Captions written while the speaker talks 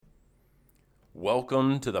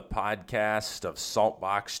Welcome to the podcast of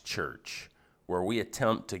Saltbox Church, where we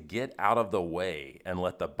attempt to get out of the way and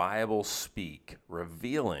let the Bible speak,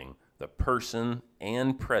 revealing the person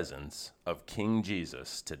and presence of King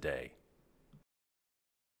Jesus today.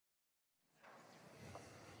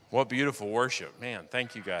 What beautiful worship. Man,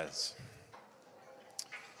 thank you guys.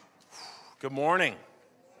 Good morning.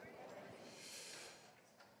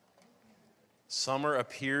 Summer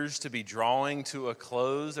appears to be drawing to a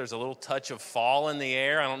close. There's a little touch of fall in the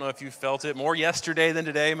air. I don't know if you felt it more yesterday than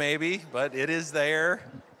today, maybe, but it is there.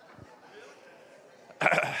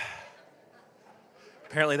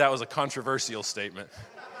 Apparently that was a controversial statement.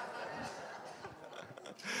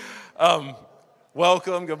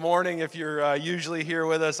 Welcome, good morning. If you're usually here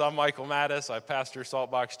with us, I'm Michael Mattis. I pastor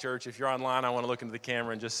Saltbox Church. If you're online, I want to look into the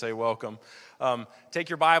camera and just say welcome. Take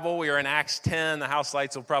your Bible. We are in Acts 10. The house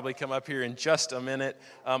lights will probably come up here in just a minute.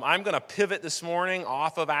 I'm going to pivot this morning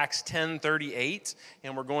off of Acts 10:38,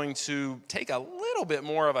 and we're going to take a little bit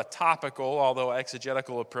more of a topical, although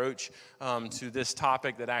exegetical approach to this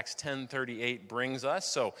topic that Acts 10:38 brings us.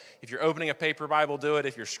 So if you're opening a paper Bible, do it.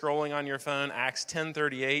 If you're scrolling on your phone, Acts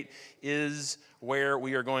 10:38 is where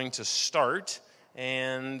we are going to start,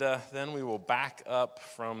 and then we will back up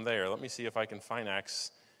from there. Let me see if I can find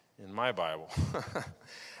Acts in my Bible.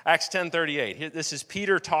 Acts 10:38. This is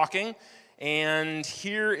Peter talking, and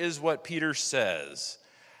here is what Peter says.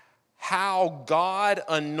 How God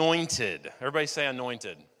anointed, everybody say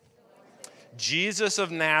anointed, Jesus of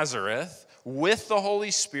Nazareth with the Holy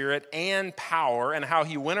Spirit and power, and how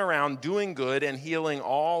he went around doing good and healing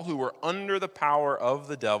all who were under the power of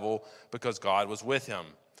the devil, because God was with him.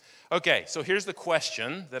 Okay, so here's the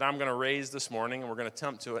question that I'm going to raise this morning, and we're going to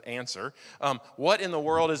attempt to answer. What in the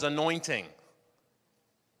world is anointing?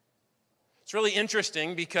 It's really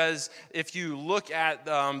interesting because if you look at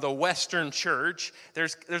the Western church,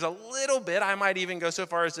 there's a little bit, I might even go so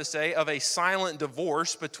far as to say, of a silent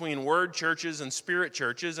divorce between word churches and spirit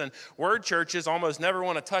churches. And word churches almost never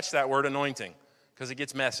want to touch that word anointing because it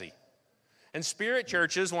gets messy. And spirit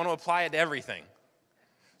churches want to apply it to everything.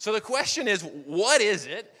 So the question is, what is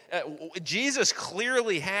it? Jesus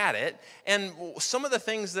clearly had it, and some of the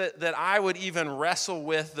things that I would even wrestle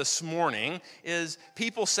with this morning is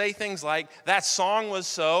people say things like, that song was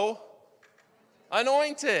so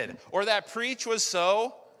anointed, or that preach was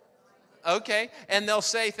so, okay, and they'll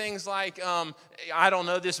say things like, I don't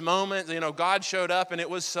know, this moment, God showed up and it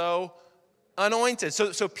was so anointed.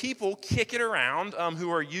 So people kick it around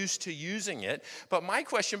who are used to using it. But my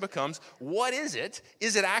question becomes, what is it?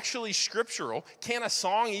 Is it actually scriptural? Can a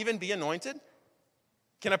song even be anointed?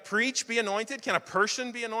 Can a preach be anointed? Can a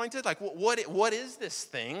person be anointed? Like, what is this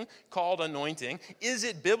thing called anointing? Is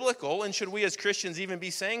it biblical? And should we as Christians even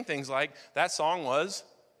be saying things like, that song was?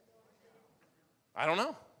 I don't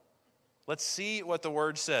know. Let's see what the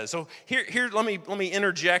word says. So here, let me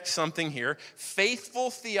interject something here. Faithful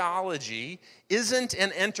theology isn't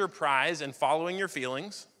an enterprise in following your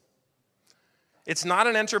feelings. It's not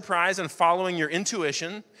an enterprise in following your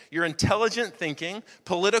intuition, your intelligent thinking,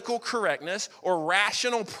 political correctness, or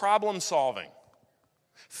rational problem solving.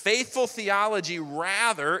 Faithful theology,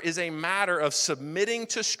 rather, is a matter of submitting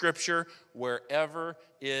to Scripture wherever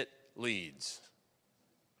it leads.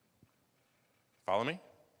 Follow me?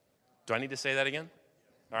 Do I need to say that again?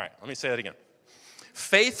 All right, let me say that again.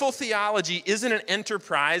 Faithful theology isn't an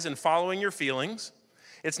enterprise in following your feelings.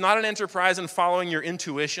 It's not an enterprise in following your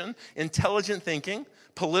intuition, intelligent thinking,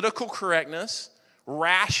 political correctness,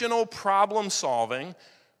 rational problem solving.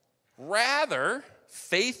 Rather,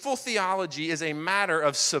 faithful theology is a matter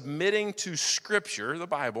of submitting to Scripture, the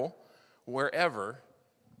Bible, wherever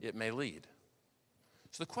it may lead.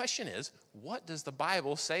 So the question is, what does the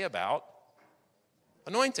Bible say about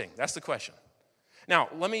anointing? That's the question. Now,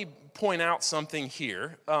 let me point out something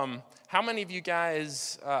here. How many of you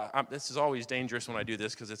guys, this is always dangerous when I do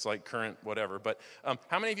this because it's like current whatever, but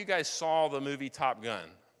how many of you guys saw the movie Top Gun?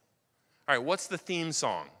 All right, what's the theme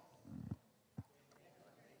song?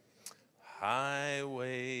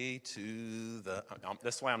 Highway to the,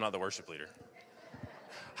 that's why I'm not the worship leader.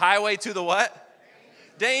 Highway to the what?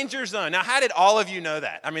 Danger zone. Now, how did all of you know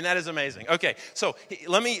that? I mean, that is amazing. Okay, so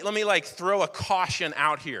let me like throw a caution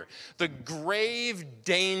out here. The grave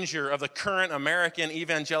danger of the current American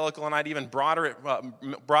evangelical, and I'd even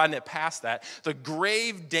broaden it past that, the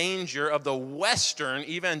grave danger of the Western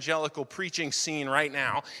evangelical preaching scene right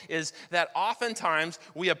now is that oftentimes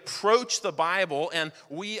we approach the Bible and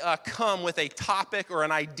we come with a topic or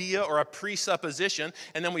an idea or a presupposition,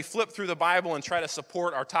 and then we flip through the Bible and try to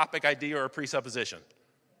support our topic, idea, or presupposition.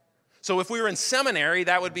 So if we were in seminary,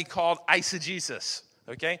 that would be called eisegesis,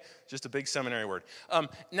 okay? Just a big seminary word.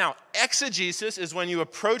 Now, exegesis is when you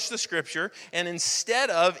approach the Scripture, and instead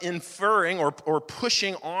of inferring or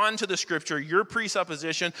pushing onto the Scripture your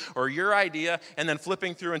presupposition or your idea and then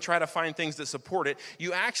flipping through and try to find things that support it,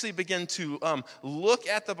 you actually begin to look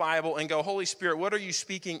at the Bible and go, Holy Spirit, what are you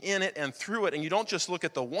speaking in it and through it? And you don't just look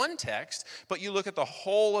at the one text, but you look at the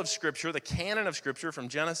whole of Scripture, the canon of Scripture from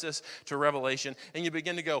Genesis to Revelation, and you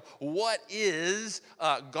begin to go, what is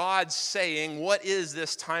God saying? What is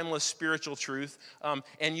this timeless spiritual truth?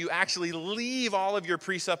 And you actually leave all of your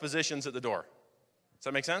presuppositions at the door. Does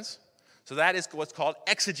that make sense? So that is what's called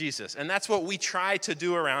exegesis. And that's what we try to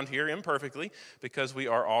do around here imperfectly because we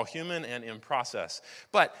are all human and in process.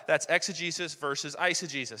 But that's exegesis versus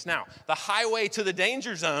eisegesis. Now, the highway to the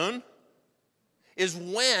danger zone is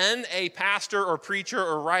when a pastor or preacher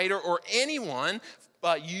or writer or anyone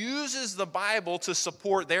uses the Bible to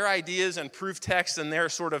support their ideas and proof texts and their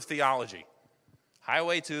sort of theology.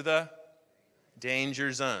 Highway to the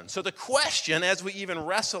danger zone. So the question, as we even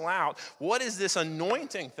wrestle out, what is this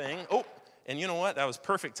anointing thing? Oh, and you know what? That was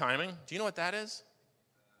perfect timing. Do you know what that is?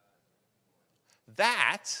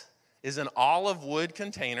 That is an olive wood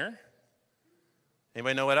container.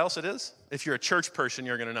 Anybody know what else it is? If you're a church person,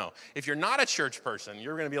 you're going to know. If you're not a church person,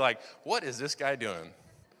 you're going to be like, what is this guy doing?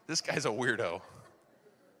 This guy's a weirdo.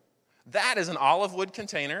 That is an olive wood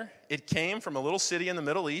container. It came from a little city in the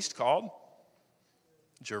Middle East called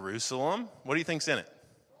Jerusalem. What do you think's in it?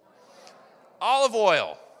 Olive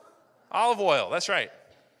oil. Olive oil, that's right.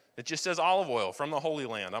 It just says olive oil from the Holy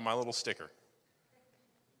Land on my little sticker.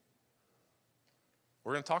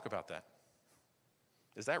 We're going to talk about that.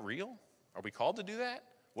 Is that real? Are we called to do that?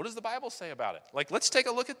 What does the Bible say about it? Let's take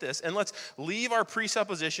a look at this, and let's leave our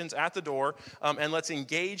presuppositions at the door, and let's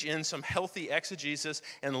engage in some healthy exegesis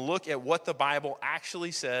and look at what the Bible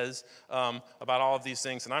actually says about all of these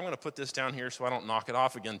things. And I'm going to put this down here so I don't knock it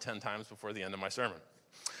off again 10 times before the end of my sermon.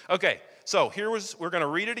 Okay, so we're going to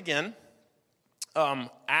read it again.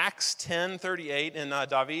 Acts 10:38, and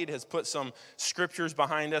David has put some scriptures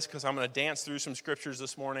behind us because I'm going to dance through some scriptures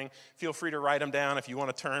this morning. Feel free to write them down. If you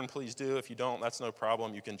want to turn, please do. If you don't, that's no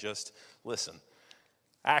problem. You can just listen.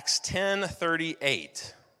 Acts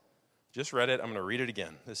 10:38. Just read it. I'm going to read it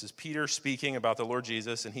again. This is Peter speaking about the Lord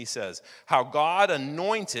Jesus, and he says, how God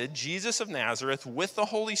anointed Jesus of Nazareth with the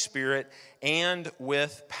Holy Spirit and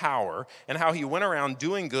with power, and how he went around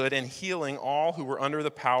doing good and healing all who were under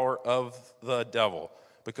the power of the devil,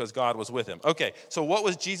 because God was with him. Okay, so what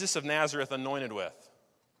was Jesus of Nazareth anointed with?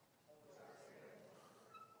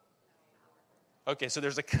 Okay, so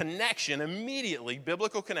there's a connection, immediately,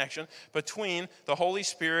 biblical connection, between the Holy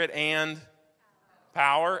Spirit and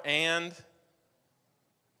power and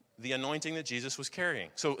the anointing that Jesus was carrying.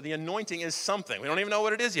 So the anointing is something. We don't even know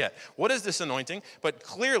what it is yet. What is this anointing? But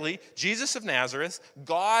clearly, Jesus of Nazareth,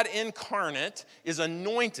 God incarnate, is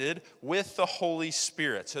anointed with the Holy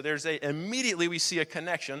Spirit. So immediately we see a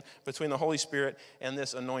connection between the Holy Spirit and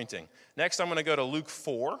this anointing. Next, I'm going to go to Luke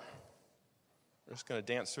 4. We're just going to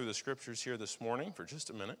dance through the scriptures here this morning for just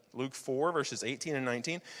a minute. Luke 4, verses 18 and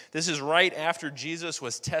 19. This is right after Jesus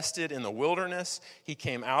was tested in the wilderness. He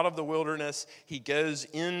came out of the wilderness. He goes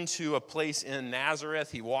into a place in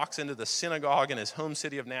Nazareth. He walks into the synagogue in his home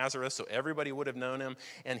city of Nazareth, so everybody would have known him.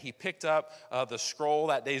 And he picked up the scroll.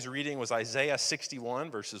 That day's reading was Isaiah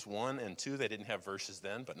 61, verses 1 and 2. They didn't have verses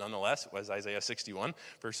then, but nonetheless, it was Isaiah 61,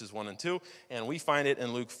 verses 1 and 2. And we find it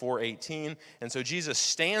in Luke 4:18. And so Jesus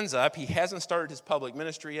stands up. He hasn't started his public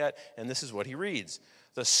ministry yet, and this is what he reads.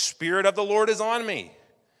 The Spirit of the Lord is on me,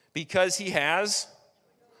 because he has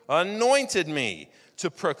anointed me to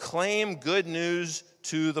proclaim good news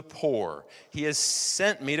to the poor. He has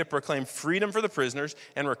sent me to proclaim freedom for the prisoners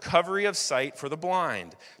and recovery of sight for the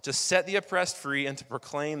blind, to set the oppressed free and to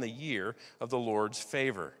proclaim the year of the Lord's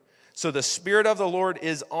favor. So the Spirit of the Lord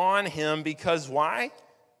is on him because why?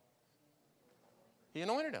 He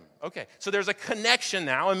anointed him. Okay, so there's a connection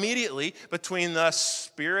now immediately between the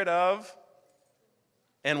Spirit of,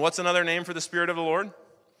 and what's another name for the Spirit of the Lord?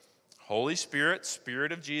 Holy Spirit,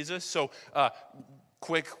 Spirit of Jesus. So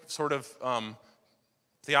quick sort of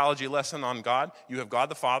theology lesson on God. You have God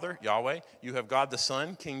the Father, Yahweh. You have God the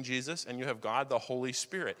Son, King Jesus. And you have God the Holy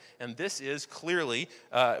Spirit. And this is clearly,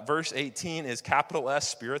 verse 18 is capital S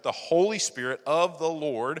Spirit. The Holy Spirit of the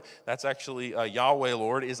Lord, that's actually Yahweh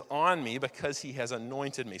Lord, is on me because he has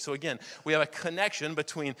anointed me. So again, we have a connection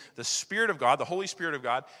between the Spirit of God, the Holy Spirit of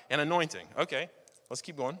God, and anointing. Okay, let's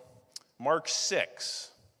keep going. Mark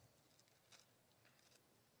 6.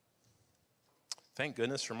 Thank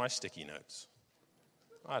goodness for my sticky notes.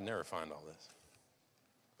 I'd never find all this.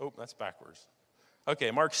 Oh, that's backwards.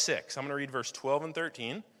 Okay, Mark 6. I'm going to read verse 12 and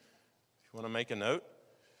 13. If you want to make a note.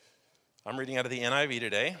 I'm reading out of the NIV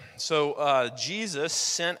today. So Jesus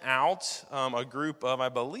sent out a group of, I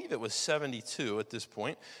believe it was 72 at this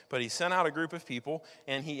point, but he sent out a group of people,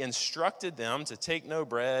 and he instructed them to take no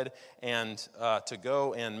bread and to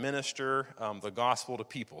go and minister the gospel to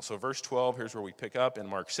people. So verse 12, here's where we pick up in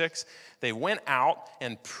Mark 6. They went out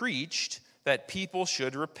and preached that people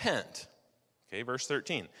should repent. Okay, verse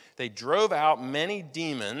 13. They drove out many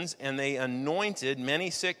demons, and they anointed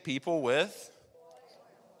many sick people with...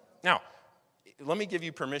 Now, let me give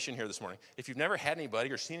you permission here this morning. If you've never had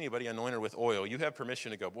anybody or seen anybody anointed with oil, you have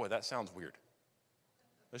permission to go, boy, that sounds weird.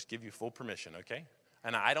 Let's give you full permission, okay?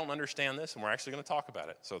 And I don't understand this, and we're actually going to talk about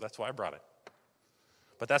it, so that's why I brought it.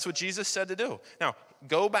 But that's what Jesus said to do. Now,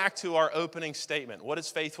 go back to our opening statement. What is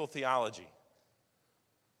faithful theology?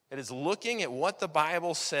 It is looking at what the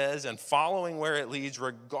Bible says and following where it leads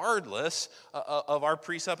regardless of our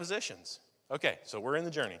presuppositions. Okay, so we're in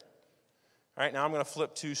the journey. All right, now I'm going to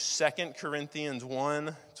flip to 2 Corinthians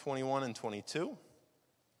 1, 21 and 22.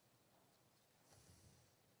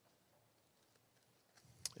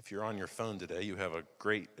 If you're on your phone today, you have a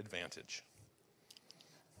great advantage.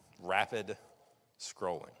 Rapid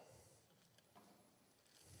scrolling.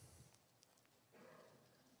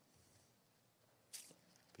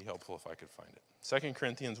 Be helpful if I could find it. 2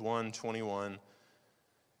 Corinthians 1, 21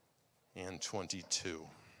 and 22.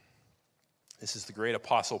 This is the great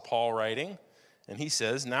apostle Paul writing, and he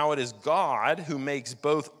says, "Now it is God who makes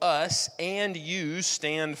both us and you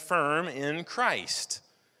stand firm in Christ.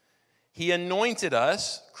 He anointed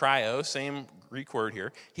us," cryo, same Greek word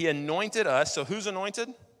here. He anointed us, so who's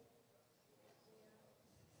anointed?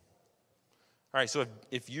 All right, so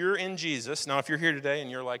if you're in Jesus, now if you're here today and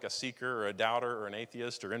you're like a seeker or a doubter or an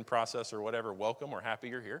atheist or in process or whatever, welcome, we're happy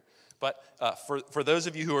you're here. But for those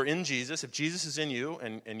of you who are in Jesus, if Jesus is in you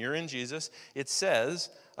and you're in Jesus, it says,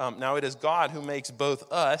 now it is God who makes both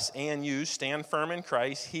us and you stand firm in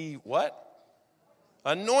Christ. He what?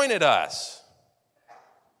 Anointed us.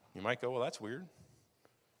 You might go, well, that's weird.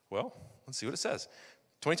 Well, let's see what it says.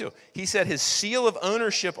 22. He set his seal of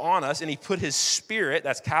ownership on us, and he put his Spirit,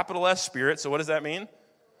 that's capital S Spirit, so what does that mean?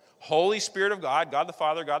 Holy Spirit of God, God the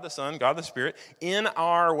Father, God the Son, God the Spirit, in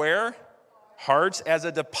our where? Hearts as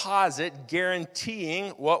a deposit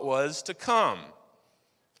guaranteeing what was to come.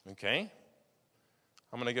 Okay?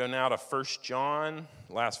 I'm going to go now to 1 John,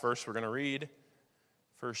 last verse we're going to read.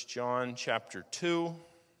 1 John chapter 2.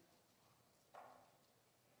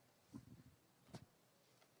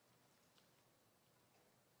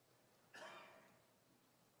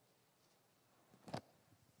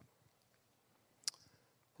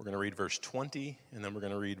 We're going to read verse 20, and then we're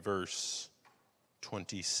going to read verse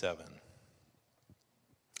 27.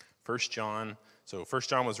 1 John, so 1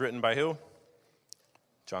 John was written by who?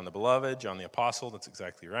 John the Beloved, John the Apostle, that's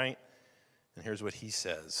exactly right. And here's what he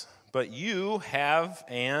says. But you have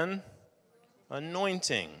an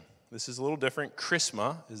anointing. This is a little different.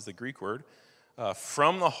 Chrisma is the Greek word.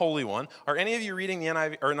 From the Holy One. Are any of you reading the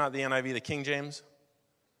NIV, or not the NIV, the King James?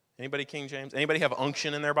 Anybody King James? Anybody have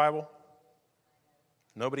unction in their Bible?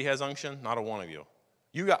 Nobody has unction? Not a one of you.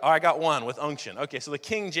 I got one with unction. Okay, so the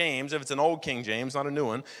King James, if it's an old King James, not a new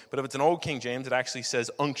one, but if it's an old King James, it actually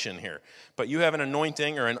says unction here. But you have an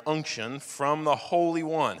anointing or an unction from the Holy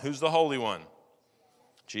One. Who's the Holy One?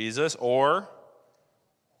 Jesus or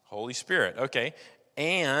Holy Spirit. Okay,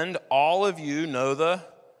 and all of you know the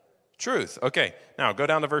truth. Okay, now go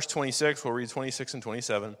down to verse 26. We'll read 26 and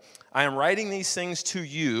 27. I am writing these things to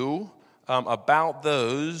you about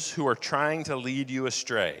those who are trying to lead you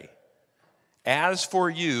astray. As for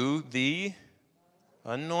you, the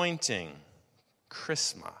anointing,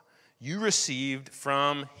 Chrisma, you received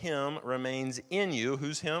from him remains in you.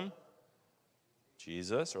 Who's him?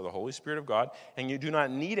 Jesus, or the Holy Spirit of God. And you do not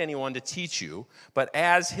need anyone to teach you, but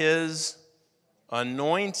as his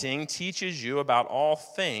anointing teaches you about all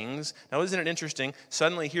things. Now, isn't it interesting?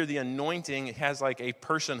 Suddenly here the anointing has like a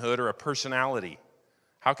personhood or a personality.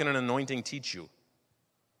 How can an anointing teach you?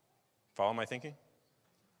 Follow my thinking?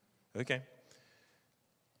 Okay.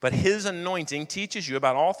 But his anointing teaches you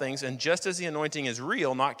about all things, and just as the anointing is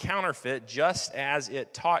real, not counterfeit, just as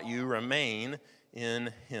it taught you, remain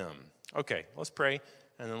in him. Okay, let's pray,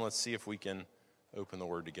 and then let's see if we can open the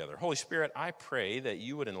word together. Holy Spirit, I pray that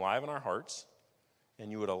you would enliven our hearts,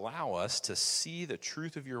 and you would allow us to see the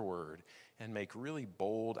truth of your word and make really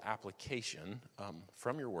bold application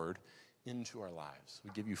from your word into our lives.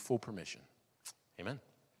 We give you full permission. Amen.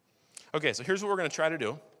 Okay, so here's what we're going to try to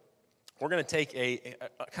do. We're going to take a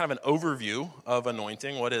kind of an overview of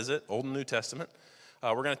anointing. What is it? Old and New Testament.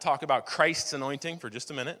 We're going to talk about Christ's anointing for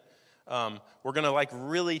just a minute. We're going to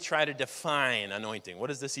really try to define anointing. What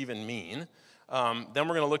does this even mean? Then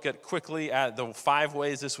we're going to look at quickly at the 5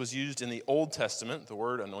 ways this was used in the Old Testament, the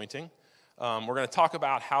word anointing. We're going to talk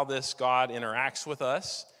about how this God interacts with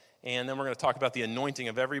us. And then we're going to talk about the anointing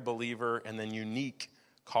of every believer and then unique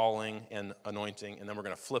calling and anointing. And then we're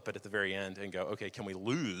going to flip it at the very end and go, okay, can we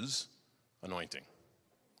lose anointing?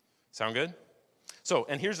 Sound good? So,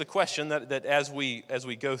 and here's the question that as we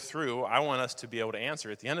go through, I want us to be able to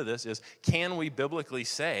answer at the end of this is, can we biblically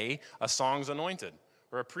say a song's anointed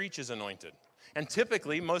or a preach is anointed? And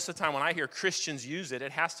typically, most of the time when I hear Christians use it,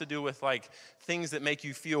 it has to do with like things that make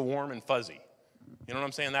you feel warm and fuzzy. You know what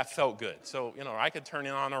I'm saying? That felt good. So, I could turn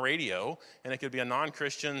in on a radio, and it could be a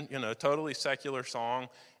non-Christian, totally secular song,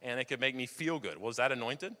 and it could make me feel good. Was that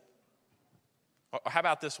anointed? How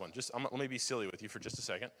about this one? Let me be silly with you for just a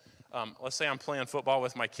second. Let's say I'm playing football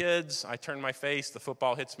with my kids. I turn my face. The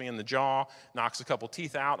football hits me in the jaw, knocks a couple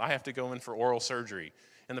teeth out. I have to go in for oral surgery.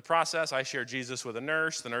 In the process, I share Jesus with a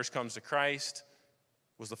nurse. The nurse comes to Christ.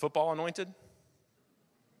 Was the football anointed?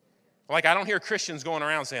 Like, I don't hear Christians going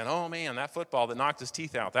around saying, oh, man, that football that knocked his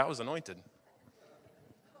teeth out, that was anointed.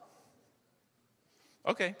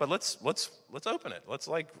 Okay, but let's open it.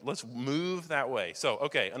 Let's move that way. So,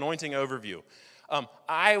 okay, anointing overview.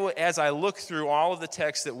 As I look through all of the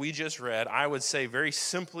texts that we just read, I would say very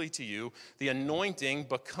simply to you, the anointing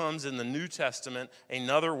becomes in the New Testament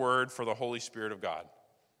another word for the Holy Spirit of God.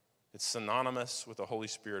 It's synonymous with the Holy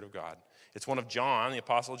Spirit of God. It's one of John, the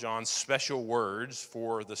Apostle John's special words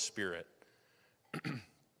for the Spirit.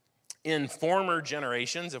 In former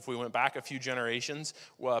generations, if we went back a few generations,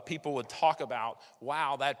 people would talk about,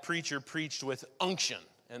 wow, that preacher preached with unction.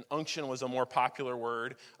 And unction was a more popular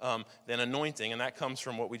word than anointing, and that comes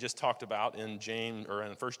from what we just talked about in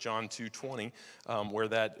 1 John 2:20, where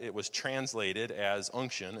that it was translated as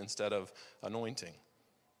unction instead of anointing.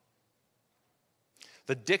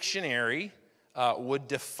 The dictionary would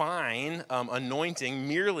define anointing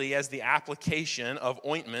merely as the application of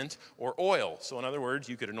ointment or oil. So in other words,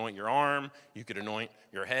 you could anoint your arm, you could anoint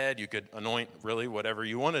your head, you could anoint really whatever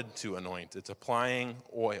you wanted to anoint. It's applying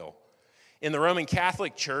oil. In the Roman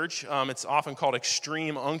Catholic Church, it's often called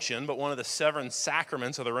extreme unction, but one of the 7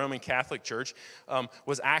 sacraments of the Roman Catholic Church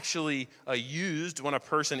was actually used when a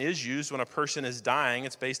person is dying.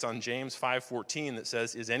 It's based on James 5:14 that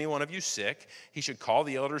says, is any one of you sick? He should call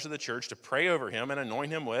the elders of the church to pray over him and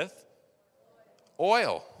anoint him with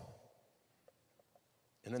oil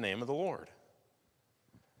in the name of the Lord.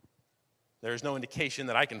 There is no indication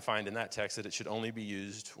that I can find in that text that it should only be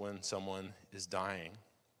used when someone is dying.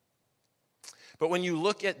 But when you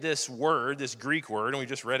look at this word, this Greek word, and we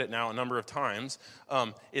just read it now a number of times,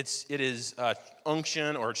 it is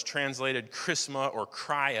unction, or it's translated chrisma or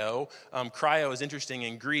cryo. Cryo is interesting.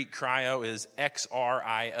 In Greek, cryo is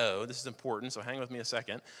XRIO. This is important, so hang with me a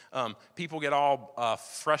second. People get all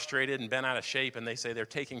frustrated and bent out of shape, and they say they're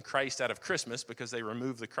taking Christ out of Christmas because they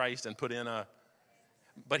remove the Christ and put in a...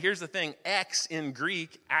 But here's the thing. X in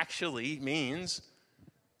Greek actually means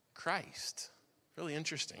Christ. Really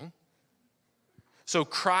interesting. So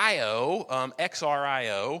cryo,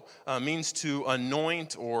 XRIO, means to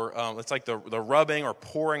anoint, or it's like the rubbing or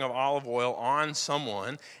pouring of olive oil on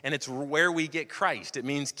someone, and it's where we get Christ. It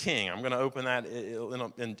means king. I'm going to open that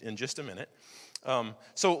in just a minute.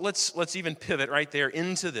 So let's even pivot right there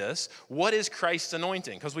into this. What is Christ's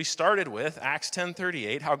anointing? Because we started with Acts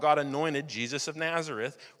 10:38, how God anointed Jesus of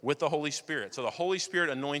Nazareth with the Holy Spirit. So the Holy Spirit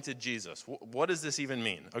anointed Jesus. What does this even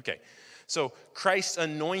mean? Okay. So Christ's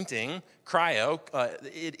anointing, cryo,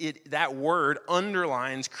 that word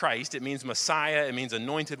underlines Christ. It means Messiah. It means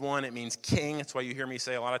anointed one. It means king. That's why you hear me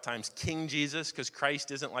say a lot of times King Jesus, because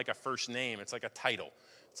Christ isn't like a first name. It's like a title.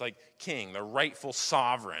 It's like king, the rightful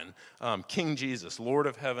sovereign, King Jesus, Lord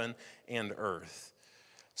of heaven and earth.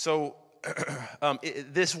 So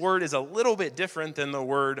this word is a little bit different than the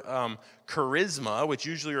word charisma, which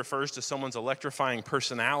usually refers to someone's electrifying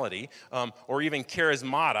personality, or even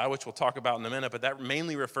charismata, which we'll talk about in a minute, but that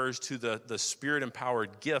mainly refers to the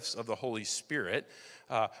spirit-empowered gifts of the Holy Spirit.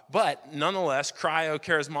 But nonetheless, cryo,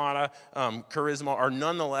 charismata, charisma are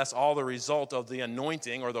nonetheless all the result of the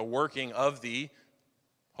anointing or the working of the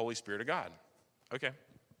Holy Spirit of God. Okay.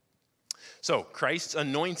 So Christ's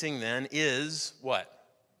anointing then is what?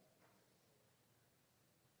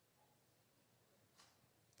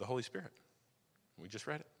 The Holy Spirit. We just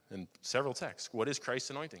read it in several texts. What is Christ's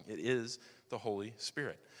anointing? It is the Holy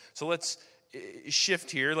Spirit. So let's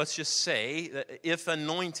shift here. Let's just say that if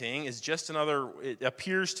anointing is just another, it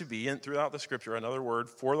appears to be throughout the Scripture another word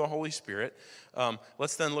for the Holy Spirit,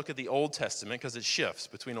 let's then look at the Old Testament, because it shifts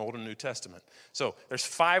between Old and New Testament. So there's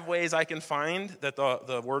 5 ways I can find that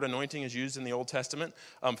the word anointing is used in the Old Testament.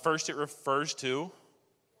 First, it refers to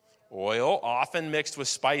oil, often mixed with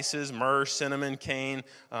spices, myrrh, cinnamon, cane,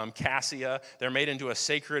 cassia. They're made into a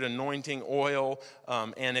sacred anointing oil.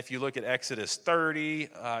 And if you look at Exodus 30,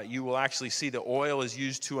 you will actually see the oil is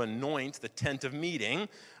used to anoint the tent of meeting.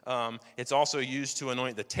 It's also used to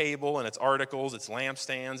anoint the table and its articles, its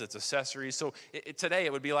lampstands, its accessories. So today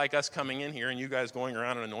it would be like us coming in here and you guys going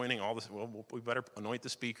around and anointing all this. Well, we better anoint the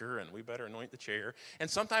speaker and we better anoint the chair. And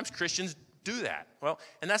sometimes Christians do that. Well,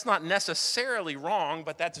 and that's not necessarily wrong,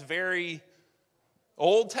 but that's very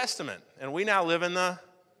Old Testament. And we now live in the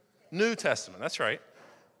New Testament. That's right.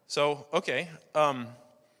 So, okay.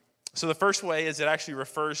 So the first way is it actually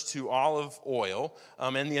refers to olive oil,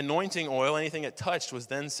 and the anointing oil, anything it touched, was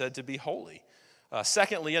then said to be holy.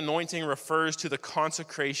 Secondly, anointing refers to the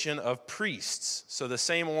consecration of priests. So the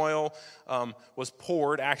same oil was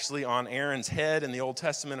poured actually on Aaron's head in the Old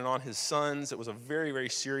Testament and on his sons. It was a very, very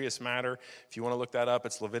serious matter. If you want to look that up,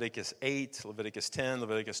 it's Leviticus 8, Leviticus 10,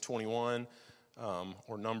 Leviticus 21,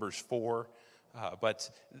 or Numbers 4. But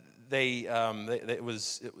the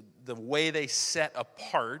way they set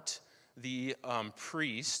apart the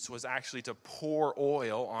priests was actually to pour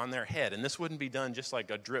oil on their head. And this wouldn't be done just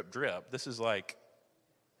like a drip, drip. This is like,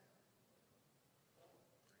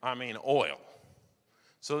 oil.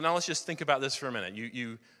 So now let's just think about this for a minute.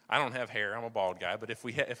 I don't have hair. I'm a bald guy. But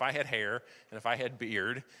if I had hair and if I had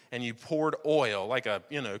beard and you poured oil, like a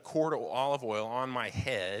quart of olive oil on my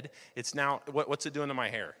head, it's now, what's it doing to my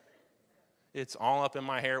hair? It's all up in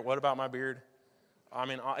my hair. What about my beard?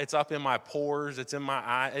 It's up in my pores. It's in my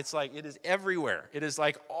eye. It's like, it is everywhere. It is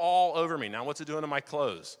like all over me. Now, what's it doing to my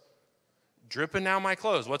clothes? Dripping down my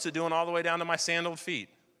clothes. What's it doing all the way down to my sandaled feet?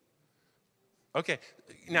 Okay.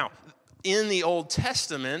 Now, in the Old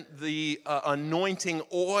Testament, the anointing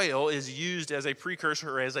oil is used as a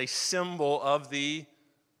precursor or as a symbol of the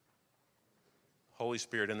Holy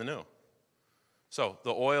Spirit in the New. So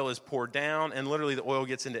the oil is poured down, and literally the oil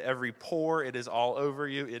gets into every pore. It is all over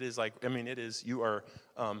you. It is like, you are,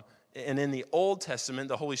 and in the Old Testament,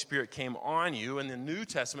 the Holy Spirit came on you. In the New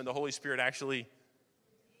Testament, the Holy Spirit actually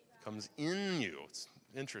comes in you. It's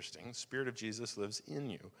interesting. The Spirit of Jesus lives in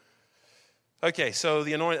you. Okay, so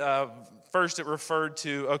the first it referred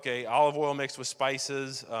to, olive oil mixed with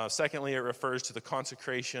spices. Secondly, it refers to the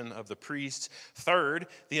consecration of the priests. Third,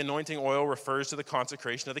 the anointing oil refers to the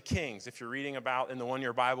consecration of the kings. If you're reading about in the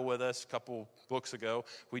one-year Bible with us a couple books ago,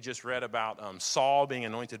 we just read about Saul being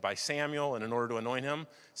anointed by Samuel, and in order to anoint him,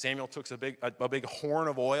 Samuel took a big horn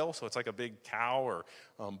of oil, so it's like a big cow or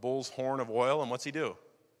bull's horn of oil, and what's he do?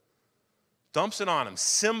 Dumps it on him,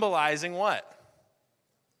 symbolizing what?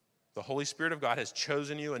 The Holy Spirit of God has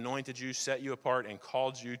chosen you, anointed you, set you apart, and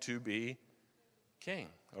called you to be king.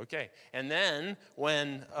 Okay. And then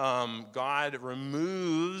when God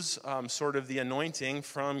removes sort of the anointing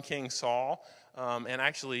from King Saul, and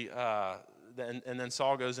actually, then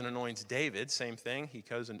Saul goes and anoints David, same thing. He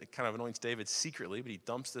goes and kind of anoints David secretly, but he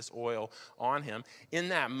dumps this oil on him. In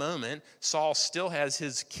that moment, Saul still has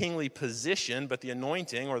his kingly position, but the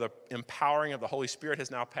anointing or the empowering of the Holy Spirit has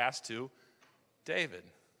now passed to David.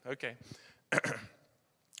 Okay,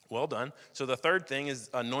 well done. So the third thing is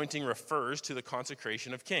anointing refers to the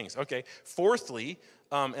consecration of kings. Okay, fourthly,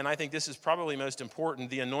 and I think this is probably most important,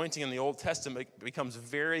 the anointing in the Old Testament becomes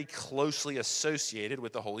very closely associated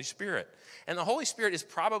with the Holy Spirit. And the Holy Spirit is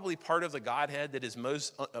probably part of the Godhead that is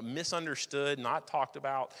most misunderstood, not talked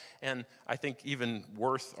about, and I think even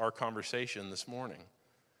worth our conversation this morning.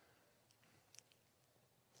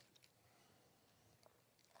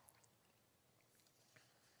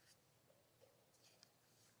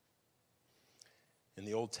 In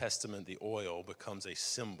the Old Testament, the oil becomes a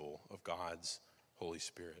symbol of God's Holy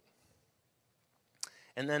Spirit.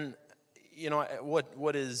 And then,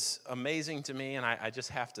 what is amazing to me, and I just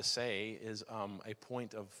have to say, is a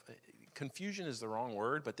point of confusion is the wrong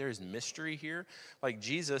word, but there's mystery here. Like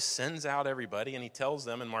Jesus sends out everybody, and he tells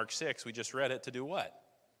them in Mark 6, we just read it, to do what?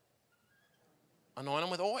 Anoint them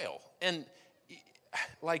with oil. And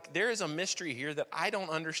like there is a mystery here that I don't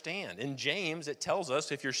understand. In James, it tells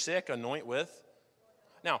us if you're sick, anoint with.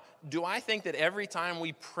 Now, do I think that every time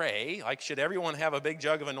we pray, like should everyone have a big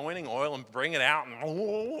jug of anointing oil and bring it out?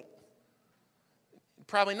 And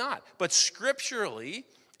probably not. But scripturally,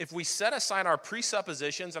 if we set aside our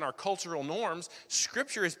presuppositions and our cultural norms,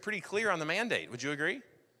 Scripture is pretty clear on the mandate. Would you agree?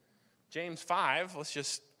 James 5, let's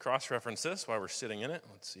just cross-reference this while we're sitting in it.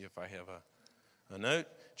 Let's see if I have a note.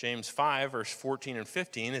 James 5, verse 14 and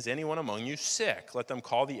 15, is anyone among you sick? Let them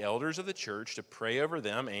call the elders of the church to pray over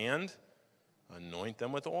them and anoint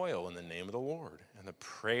them with oil in the name of the Lord. And the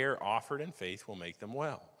prayer offered in faith will make them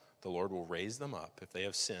well. The Lord will raise them up. If they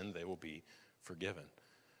have sinned, they will be forgiven.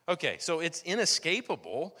 Okay, so it's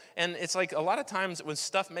inescapable, and it's like a lot of times when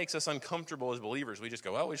stuff makes us uncomfortable as believers, we just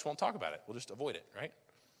go, well, we just won't talk about it. We'll just avoid it, right?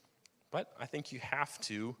 But I think you have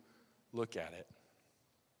to look at it.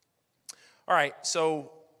 All right,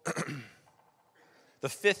 so the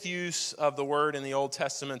fifth use of the word in the Old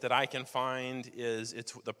Testament that I can find is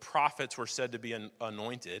the prophets were said to be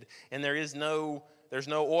anointed, and there's no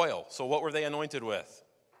oil. So what were they anointed with?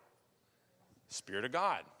 Spirit of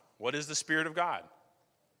God. What is the Spirit of God?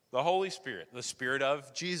 The Holy Spirit, the Spirit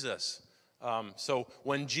of Jesus. So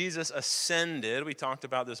when Jesus ascended, we talked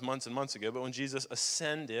about this months and months ago, but when Jesus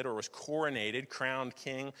ascended or was coronated, crowned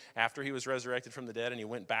king after he was resurrected from the dead and he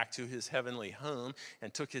went back to his heavenly home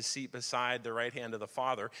and took his seat beside the right hand of the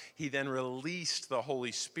Father, he then released the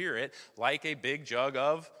Holy Spirit like a big jug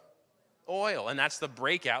of oil. And that's the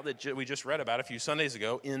breakout that we just read about a few Sundays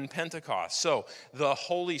ago in Pentecost. So the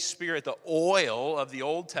Holy Spirit, the oil of the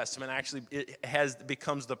Old Testament, actually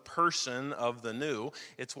becomes the person of the new.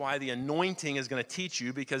 It's why the anointing is going to teach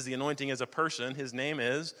you, because the anointing is a person. His name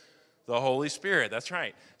is the Holy Spirit. That's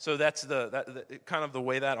right. So that's the kind of the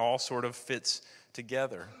way that all sort of fits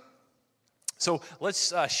together. So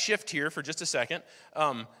let's shift here for just a second.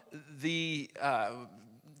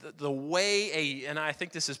 The way and I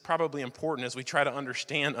think this is probably important as we try to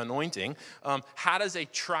understand anointing, how does a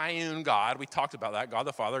triune God, we talked about that, God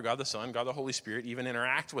the Father, God the Son, God the Holy Spirit, even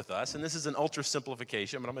interact with us? And this is an ultra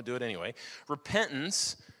simplification, but I'm going to do it anyway.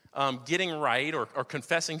 Repentance, getting right or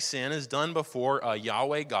confessing sin, is done before a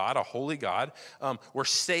Yahweh God, a holy God. We're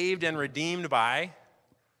saved and redeemed by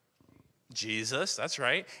Jesus, that's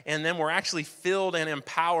right. And then we're actually filled and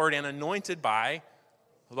empowered and anointed by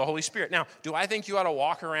the Holy Spirit. Now, do I think you ought to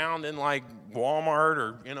walk around in like Walmart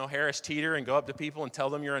or, Harris Teeter and go up to people and tell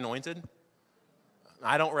them you're anointed?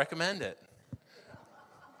 I don't recommend it.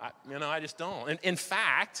 I just don't. In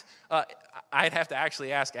fact, I'd have to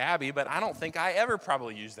actually ask Abby, but I don't think I ever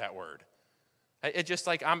probably use that word. It's just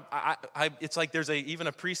like it's like there's even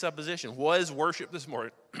a presupposition. Was worship this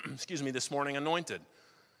morning anointed?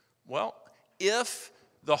 Well, if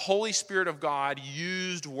the Holy Spirit of God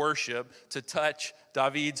used worship to touch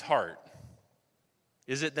David's heart,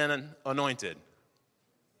 is it then anointed?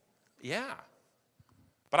 Yeah.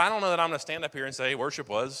 But I don't know that I'm going to stand up here and say worship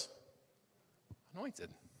was anointed.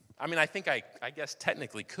 I mean, I think I guess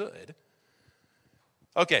technically could.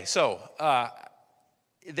 Okay, so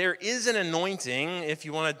there is an anointing, if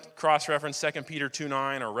you want to cross-reference 2 Peter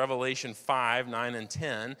 2:9 or Revelation 5:9 and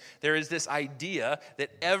 10, there is this idea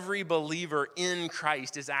that every believer in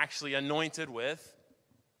Christ is actually anointed with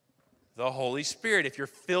the Holy Spirit. If you're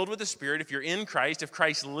filled with the Spirit, if you're in Christ, if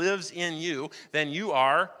Christ lives in you, then you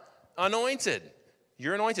are anointed.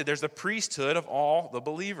 You're anointed. There's the priesthood of all the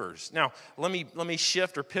believers. Now, let me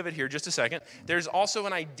shift or pivot here just a second. There's also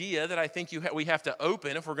an idea that I think we have to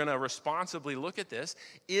open if we're going to responsibly look at this.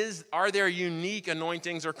 Are there unique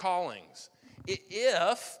anointings or callings?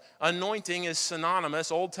 If anointing is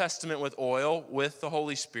synonymous, Old Testament with oil, with the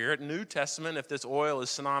Holy Spirit, New Testament, if this oil is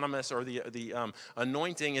synonymous or the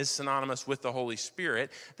anointing is synonymous with the Holy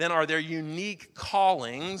Spirit, then are there unique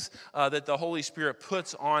callings that the Holy Spirit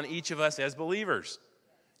puts on each of us as believers?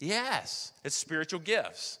 Yes, it's spiritual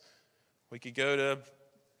gifts. We could go to,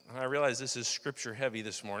 I realize this is scripture heavy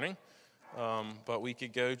this morning, but we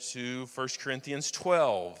could go to 1 Corinthians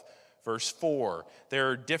 12, verse 4. There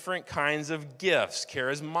are different kinds of gifts,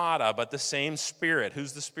 charismata, but the same Spirit.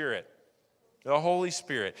 Who's the Spirit? The Holy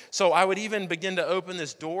Spirit. So I would even begin to open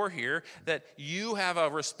this door here that you have a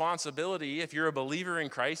responsibility, if you're a believer in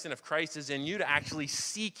Christ and if Christ is in you, to actually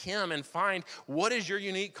seek Him and find what is your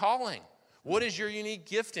unique calling. What is your unique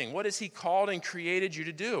gifting? What has He called and created you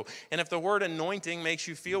to do? And if the word anointing makes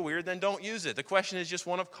you feel weird, then don't use it. The question is just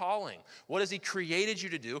one of calling. What has He created you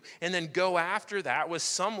to do? And then go after that with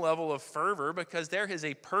some level of fervor, because there is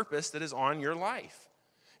a purpose that is on your life.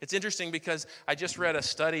 It's interesting because I just read a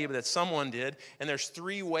study that someone did, and there's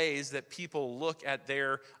 3 ways that people look at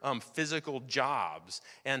their physical jobs.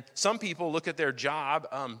 And some people look at their job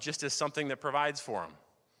just as something that provides for them.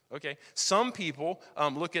 Okay, some people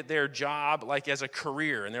look at their job like as a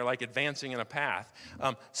career, and they're like advancing in a path.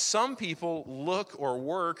 Some people look or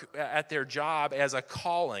work at their job as a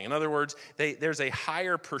calling. In other words, there's a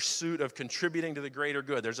higher pursuit of contributing to the greater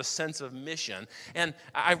good. There's a sense of mission. And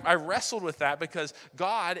I wrestled with that because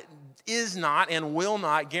God is not and will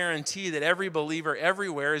not guarantee that every believer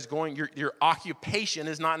everywhere is going, your occupation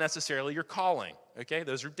is not necessarily your calling. Okay,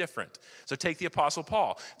 those are different. So take the Apostle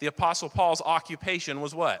Paul. The Apostle Paul's occupation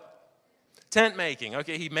was what? Tent making.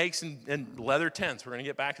 Okay, he makes in leather tents. We're going to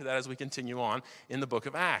get back to that as we continue on in the book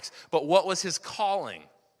of Acts. But what was his calling?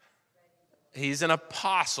 He's an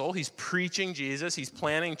apostle. He's preaching Jesus. He's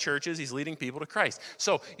planting churches. He's leading people to Christ.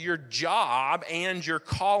 So your job and your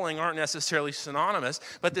calling aren't necessarily synonymous.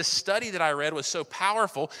 But this study that I read was so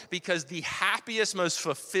powerful because the happiest, most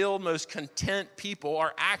fulfilled, most content people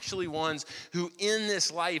are actually ones who in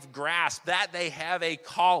this life grasp that they have a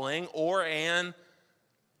calling or an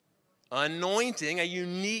anointing, a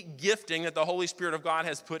unique gifting that the Holy Spirit of God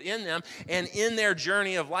has put in them. And in their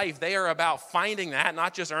journey of life, they are about finding that,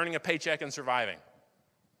 not just earning a paycheck and surviving.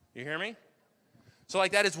 You hear me? So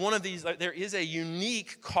like that is one of these, there is a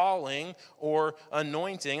unique calling or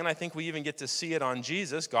anointing, and I think we even get to see it on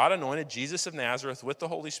Jesus. God anointed Jesus of Nazareth with the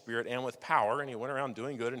Holy Spirit and with power, and he went around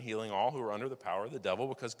doing good and healing all who were under the power of the devil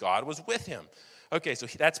because God was with him. Okay, so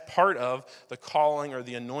that's part of the calling or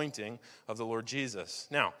the anointing of the Lord Jesus.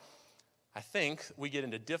 Now, I think we get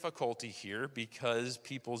into difficulty here because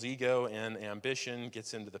people's ego and ambition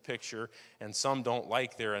gets into the picture, and some don't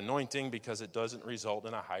like their anointing because it doesn't result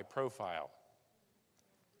in a high profile.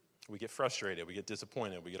 We get frustrated, we get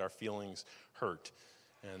disappointed, we get our feelings hurt.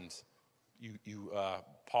 And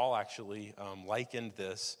Paul actually likened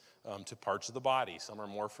this to parts of the body. Some are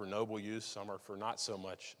more for noble use, some are for not so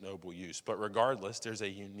much noble use. But regardless, there's a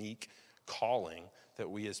unique calling that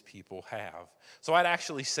we as people have. So I'd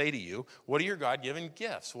actually say to you, what are your God-given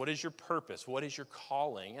gifts? What is your purpose? What is your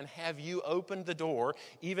calling? And have you opened the door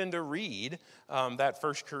even to read that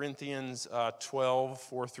 1 Corinthians 12,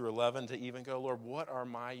 4 through 11, to even go, Lord, what are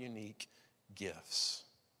my unique gifts?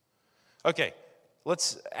 Okay,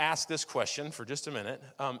 let's ask this question for just a minute.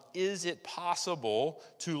 Is it possible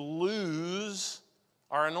to lose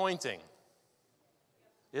our anointing?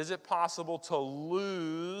 Is it possible to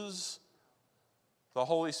lose the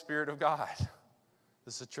Holy Spirit of God?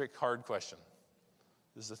 This is a trick hard question.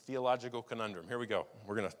 This is a theological conundrum. Here we go.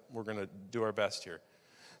 We're gonna do our best here.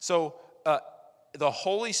 So the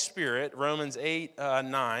Holy Spirit, Romans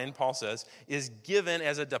 8:9, Paul says, is given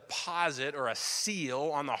as a deposit or a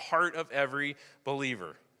seal on the heart of every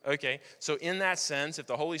believer. Okay, so in that sense, if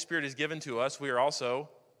the Holy Spirit is given to us, we are also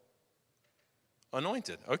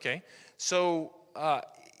anointed. Okay, so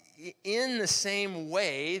in the same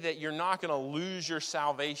way that you're not going to lose your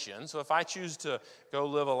salvation. So if I choose to go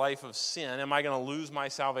live a life of sin, am I going to lose my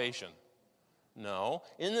salvation? No.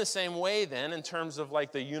 In the same way then, in terms of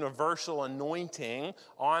like the universal anointing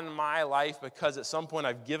on my life, because at some point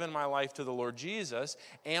I've given my life to the Lord Jesus,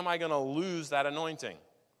 am I going to lose that anointing?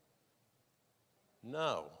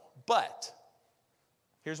 No. But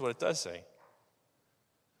here's what it does say.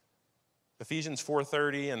 Ephesians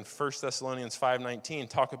 4:30 and 1 Thessalonians 5:19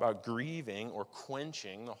 talk about grieving or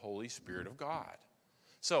quenching the Holy Spirit of God.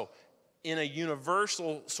 So, in a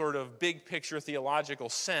universal sort of big picture theological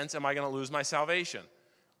sense, am I going to lose my salvation?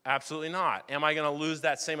 Absolutely not. Am I going to lose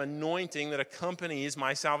that same anointing that accompanies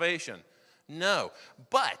my salvation? No.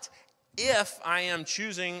 But if I am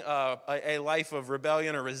choosing a life of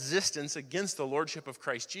rebellion or resistance against the lordship of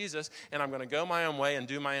Christ Jesus, and I'm going to go my own way and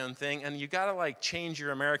do my own thing, and you got to like change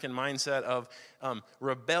your American mindset of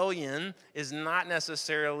rebellion is not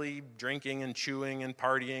necessarily drinking and chewing and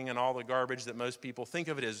partying and all the garbage that most people think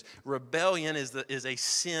of it as. Rebellion is a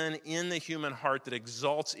sin in the human heart that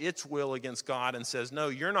exalts its will against God and says, no,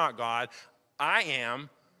 you're not God, I am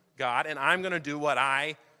God, and I'm going to do what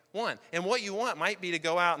I want. And what you want might be to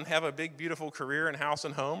go out and have a big, beautiful career and house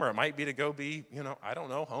and home, or it might be to go be, I don't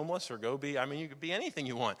know, homeless, or you could be anything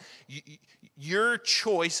you want. Your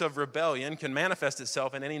choice of rebellion can manifest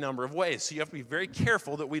itself in any number of ways. So you have to be very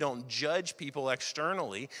careful that we don't judge people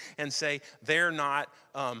externally and say they're not,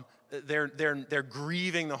 they're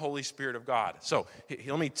grieving the Holy Spirit of God. So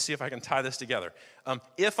let me see if I can tie this together.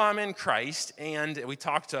 If I'm in Christ, and we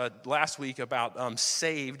talked last week about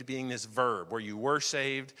saved being this verb, where you were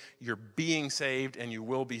saved, you're being saved, and you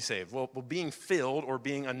will be saved. Well, being filled or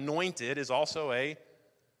being anointed is also a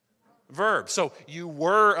verb. So you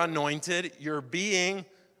were anointed, you're being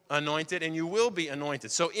anointed, and you will be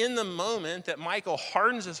anointed. So in the moment that Michael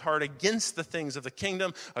hardens his heart against the things of the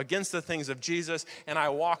kingdom, against the things of Jesus, and I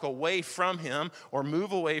walk away from him or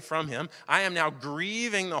move away from him, I am now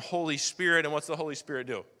grieving the Holy Spirit. And what's the Holy Spirit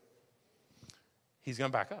do? He's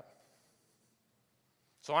going to back up.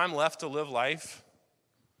 So I'm left to live life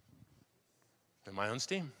in my own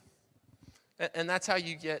steam. And that's how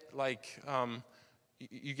you get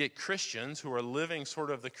you get Christians who are living sort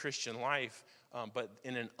of the Christian life, but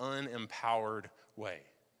in an unempowered way.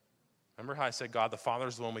 Remember how I said God the Father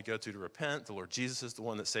is the one we go to repent. The Lord Jesus is the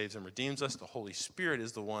one that saves and redeems us. The Holy Spirit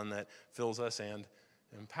is the one that fills us and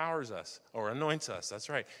empowers us or anoints us. That's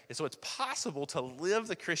right. And so it's possible to live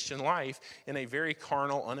the Christian life in a very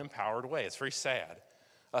carnal, unempowered way. It's very sad.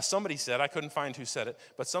 Somebody said, I couldn't find who said it,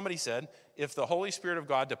 but somebody said, if the Holy Spirit of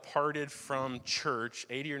God departed from church,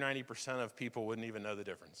 80 or 90% of people wouldn't even know the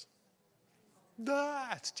difference.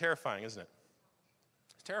 It's terrifying, isn't it?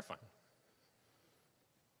 It's terrifying.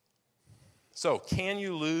 So, can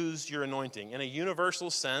you lose your anointing? In a universal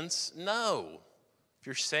sense, no. If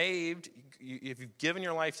you're saved, if you've given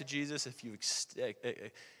your life to Jesus, if you've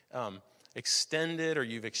extended or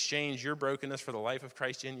you've exchanged your brokenness for the life of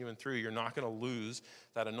Christ in you and through, you're not going to lose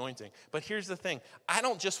that anointing. But here's the thing. I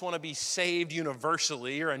don't just want to be saved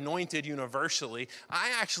universally or anointed universally.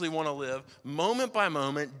 I actually want to live moment by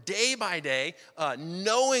moment, day by day,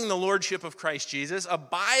 knowing the lordship of Christ Jesus,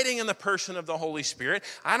 abiding in the person of the Holy Spirit.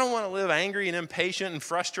 I don't want to live angry and impatient and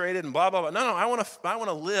frustrated and blah, blah, blah. No, I want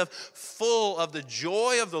to live full of the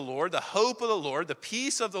joy of the Lord, the hope of the Lord, the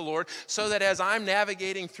peace of the Lord, so that as I'm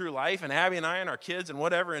navigating through life, and Abby and I and our kids and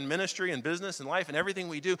whatever in ministry and business and life and everything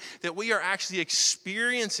we do, that we are actually experiencing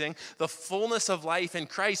the fullness of life in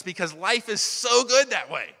Christ, because life is so good that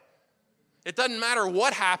way. It doesn't matter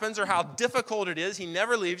what happens or how difficult it is. He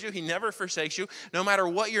never leaves you. He never forsakes you. No matter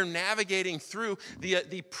what you're navigating through,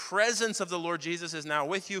 the presence of the Lord Jesus is now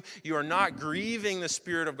with you. You are not grieving the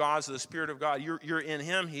Spirit of God. So the Spirit of God, you're in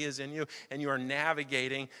Him. He is in you. And you are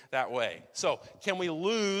navigating that way. So can we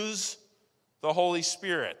lose the Holy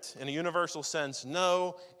Spirit? In a universal sense,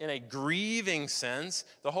 no. In a grieving sense,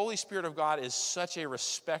 the Holy Spirit of God is such a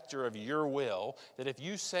respecter of your will that if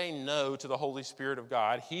you say no to the Holy Spirit of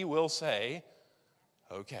God, He will say,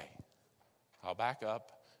 okay, I'll back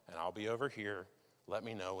up and I'll be over here. Let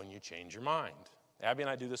me know when you change your mind. Abby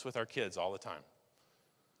and I do this with our kids all the time.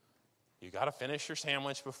 You got to finish your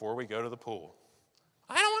sandwich before we go to the pool.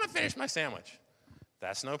 I don't want to finish my sandwich.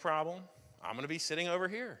 That's no problem. I'm going to be sitting over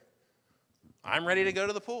here. I'm ready to go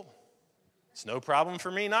to the pool. It's no problem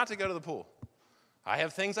for me not to go to the pool. I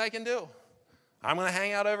have things I can do. I'm going to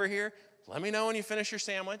hang out over here. Let me know when you finish your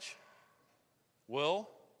sandwich. We'll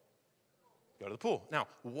go to the pool. Now,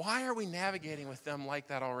 why are we navigating with them like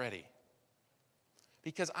that already?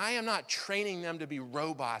 Because I am not training them to be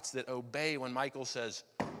robots that obey when Michael says,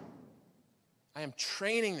 I am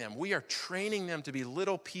training them. We are training them to be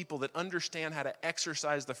little people that understand how to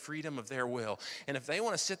exercise the freedom of their will. And if they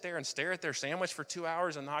want to sit there and stare at their sandwich for 2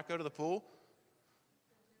 hours and not go to the pool,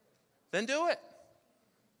 then do it.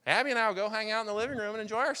 Abby and I will go hang out in the living room and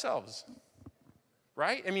enjoy ourselves.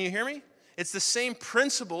 Right? I mean, you hear me? It's the same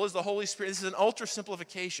principle as the Holy Spirit. This is an ultra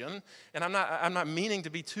simplification, and I'm not meaning to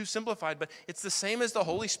be too simplified, but it's the same as the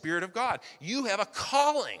Holy Spirit of God. You have a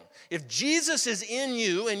calling. If Jesus is in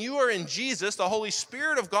you and you are in Jesus, the Holy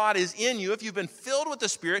Spirit of God is in you. If you've been filled with the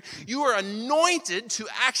Spirit, you are anointed to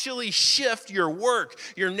actually shift your work,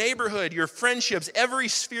 your neighborhood, your friendships, every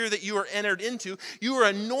sphere that you are entered into. You are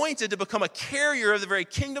anointed to become a carrier of the very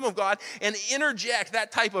kingdom of God and interject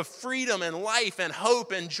that type of freedom and life and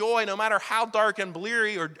hope and joy, no matter how dark and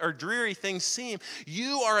bleary or dreary things seem.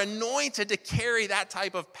 You are anointed to carry that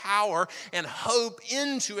type of power and hope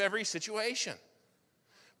into every situation.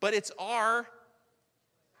 But it's our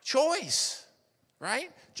choice,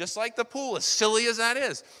 right? Just like the pool, as silly as that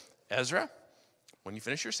is. Ezra, when you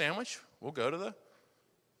finish your sandwich, we'll go to the...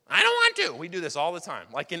 I don't want to. We do this all the time.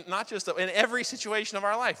 Like not just in every situation of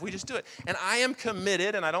our life. We just do it. And I am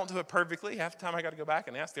committed, and I don't do it perfectly. Half the time I got to go back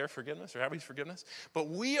and ask their forgiveness or Abby's forgiveness. But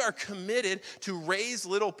we are committed to raise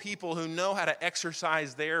little people who know how to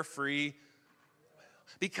exercise their free will.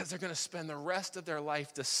 Because they're going to spend the rest of their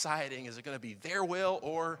life deciding, is it going to be their will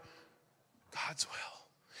or God's will?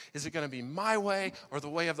 Is it going to be my way or the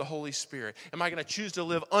way of the Holy Spirit? Am I going to choose to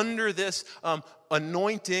live under this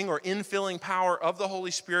anointing or infilling power of the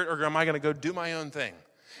Holy Spirit, or am I going to go do my own thing?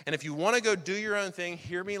 And if you want to go do your own thing,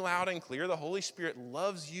 hear me loud and clear. The Holy Spirit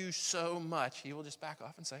loves you so much, He will just back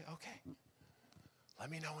off and say, okay,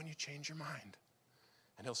 let me know when you change your mind.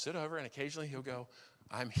 And He'll sit over and occasionally He'll go,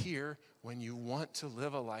 I'm here when you want to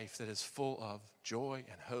live a life that is full of joy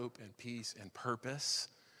and hope and peace and purpose.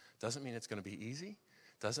 Doesn't mean it's going to be easy.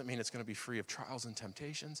 Doesn't mean it's going to be free of trials and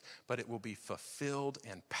temptations, but it will be fulfilled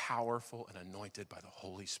and powerful and anointed by the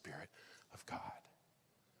Holy Spirit of God.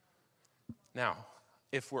 Now,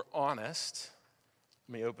 if we're honest,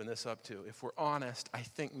 let me open this up too. If we're honest, I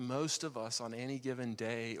think most of us on any given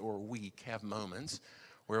day or week have moments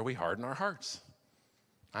where we harden our hearts.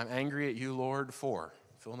 I'm angry at you, Lord, for,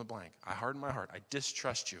 fill in the blank. I harden my heart. I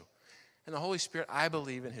distrust you. And the Holy Spirit, I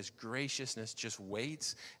believe in His graciousness, just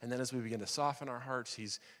waits. And then as we begin to soften our hearts,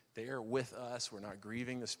 He's there with us. We're not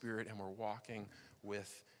grieving the Spirit, and we're walking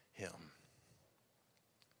with Him.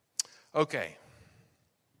 Okay.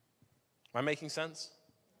 Am I making sense?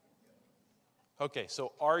 Okay,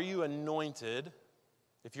 so are you anointed?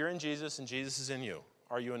 If you're in Jesus and Jesus is in you,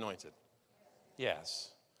 Are you anointed?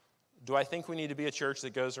 Yes. Do I think we need to be a church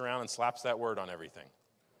that goes around and slaps that word on everything?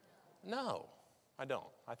 No, I don't.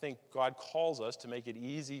 I think God calls us to make it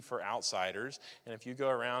easy for outsiders. And if you go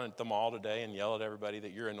around at the mall today and yell at everybody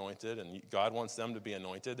that you're anointed and God wants them to be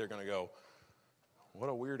anointed, they're going to go, what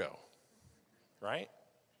a weirdo, right?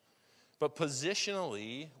 But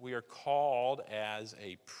positionally, we are called as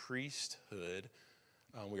a priesthood.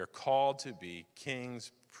 We are called to be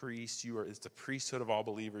kings, priests. It's the priesthood of all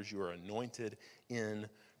believers. You are anointed in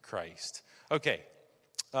Christ. Okay,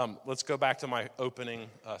 let's go back to my opening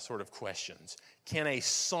sort of questions. Can a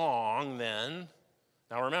song then,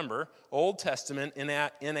 now remember, Old Testament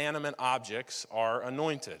inanimate objects are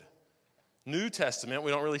anointed. New Testament,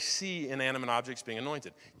 we don't really see inanimate objects being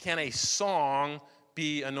anointed. Can a song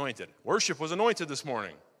be anointed? Worship was anointed this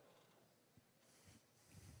morning.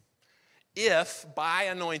 If by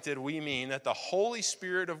anointed we mean that the Holy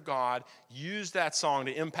Spirit of God used that song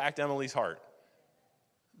to impact Emily's heart,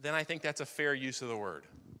 then I think that's a fair use of the word.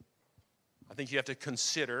 I think you have to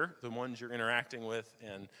consider the ones you're interacting with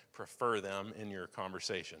and prefer them in your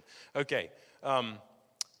conversation. Okay,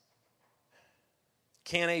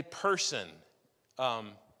 can a person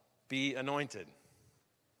be anointed?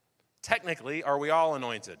 Technically, are we all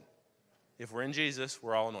anointed? If we're in Jesus,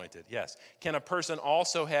 we're all anointed, yes. Can a person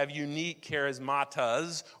also have unique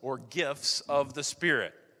charismatas or gifts of the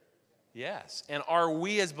Spirit? Yes. And are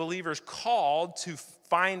we as believers called to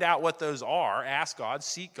find out what those are, ask God,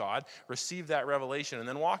 seek God, receive that revelation, and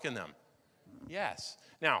then walk in them? Yes.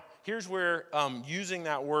 Now, here's where using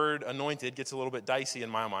that word anointed gets a little bit dicey in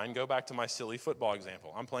my mind. Go back to my silly football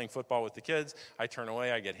example. I'm playing football with the kids. I turn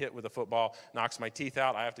away. I get hit with a football, knocks my teeth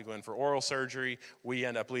out. I have to go in for oral surgery. We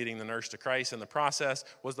end up leading the nurse to Christ in the process.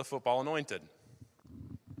 Was the football anointed?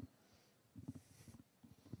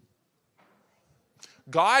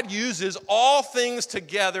 God uses all things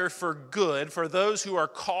together for good for those who are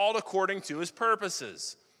called according to his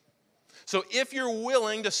purposes. So if you're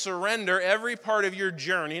willing to surrender every part of your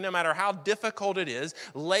journey, no matter how difficult it is,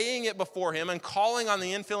 laying it before him and calling on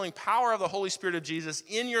the infilling power of the Holy Spirit of Jesus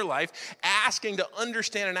in your life, asking to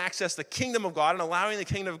understand and access the kingdom of God and allowing the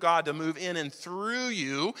kingdom of God to move in and through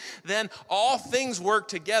you, then all things work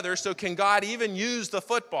together. So can God even use the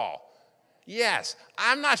football? Yes.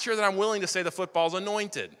 I'm not sure that I'm willing to say the football's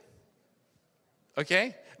anointed.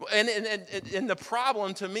 Okay? And the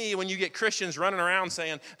problem to me, when you get Christians running around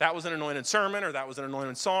saying that was an anointed sermon or that was an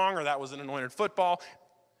anointed song or that was an anointed football,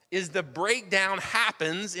 is the breakdown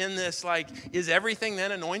happens in this like, is everything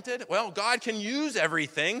then anointed? Well, God can use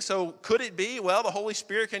everything, so could it be? Well, the Holy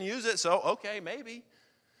Spirit can use it, so okay, maybe.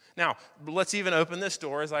 Now, let's even open this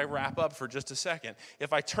door as I wrap up for just a second.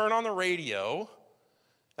 If I turn on the radio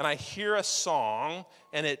and I hear a song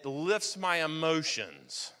and it lifts my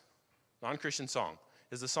emotions, non-Christian song,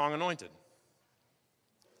 is the song anointed?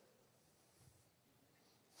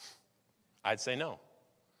 I'd say no.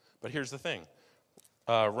 But here's the thing.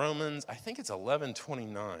 Romans, I think it's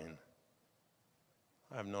 11:29.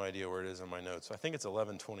 I have no idea where it is in my notes. I think it's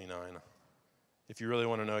 11:29. If you really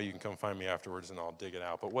want to know, you can come find me afterwards and I'll dig it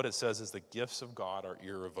out. But what it says is the gifts of God are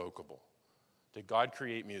irrevocable. Did God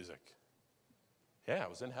create music? Yeah, it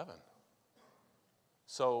was in heaven.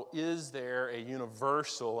 So is there a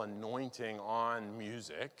universal anointing on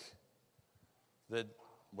music that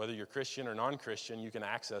whether you're Christian or non-Christian, you can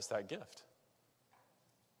access that gift?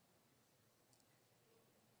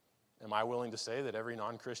 Am I willing to say that every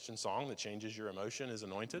non-Christian song that changes your emotion is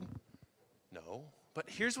anointed? No. But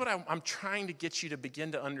here's what I'm trying to get you to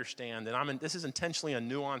begin to understand. And this is intentionally a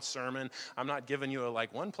nuanced sermon. I'm not giving you a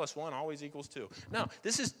 1 + 1 always equals 2. No,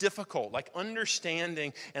 this is difficult, like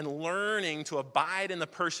understanding and learning to abide in the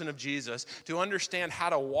person of Jesus, to understand how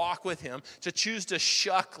to walk with him, to choose to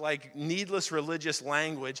shuck like needless religious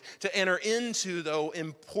language, to enter into, though,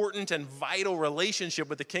 important and vital relationship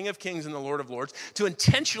with the King of Kings and the Lord of Lords, to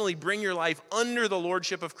intentionally bring your life under the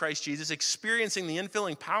lordship of Christ Jesus, experiencing the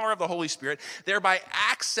infilling power of the Holy Spirit, thereby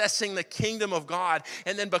accessing the kingdom of God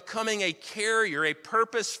and then becoming a carrier, a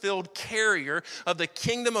purpose-filled carrier of the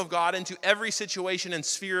kingdom of God into every situation and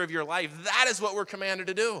sphere of your life. That is what we're commanded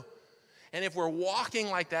to do. And if we're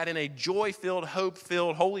walking like that in a joy-filled,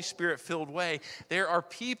 hope-filled, Holy Spirit-filled way, there are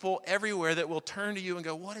people everywhere that will turn to you and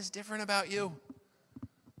go, what is different about you?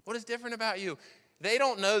 What is different about you? They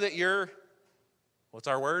don't know that you're, what's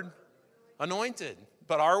our word? Anointed.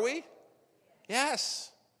 But are we? Yes.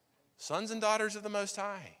 Sons and daughters of the Most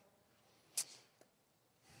High.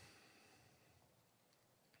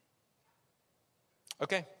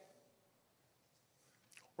 Okay.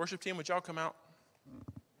 Worship team, would y'all come out?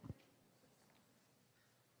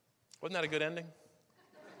 Wasn't that a good ending?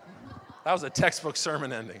 That was a textbook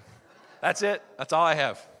sermon ending. That's it. That's all I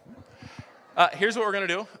have. Here's what we're going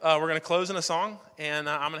to do. We're going to close in a song, and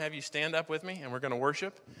I'm going to have you stand up with me, and we're going to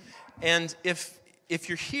worship. And if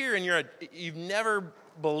you're here and you've never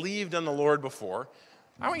believed in the Lord before,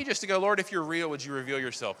 I want you just to go, Lord, if you're real, would you reveal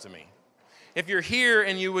yourself to me? If you're here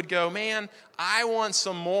and you would go, man, I want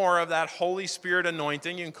some more of that Holy Spirit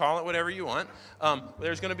anointing, you can call it whatever you want.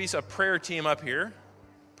 There's going to be a prayer team up here.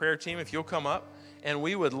 Prayer team, if you'll come up, and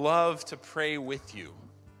we would love to pray with you.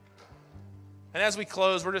 And as we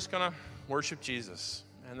close, we're just going to worship Jesus.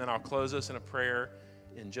 And then I'll close us in a prayer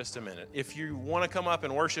in just a minute. If you want to come up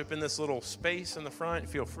and worship in this little space in the front,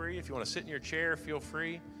 feel free. If you want to sit in your chair, feel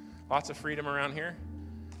free. Lots of freedom around here.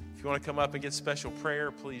 If you want to come up and get special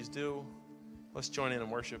prayer, please do. Let's join in and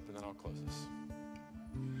worship, and then I'll close this.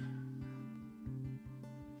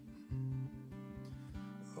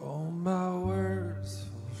 All my words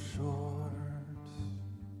fall short.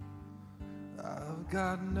 I've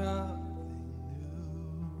got nothing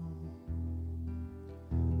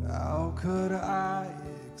new. How could I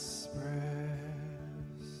express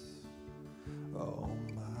all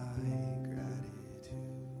my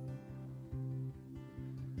gratitude?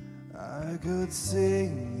 I could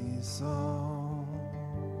sing these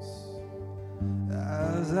songs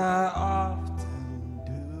as I often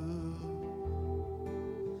do.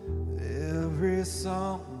 Every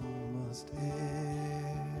song must end,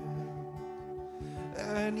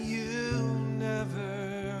 and you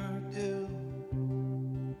never do.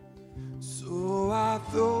 So I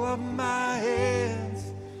throw up my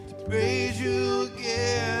hands to praise you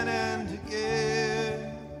again and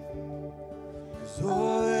again. 'Cause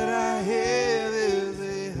all that I have is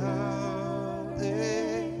a hallelujah,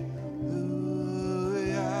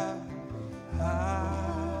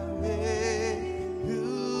 hallelujah.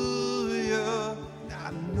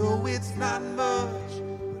 I know it's not much,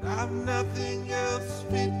 but I've nothing else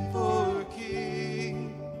fit for a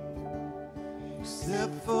king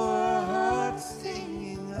except for a heart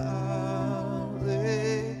singing hallelujah,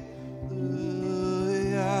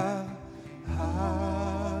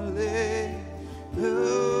 hallelujah.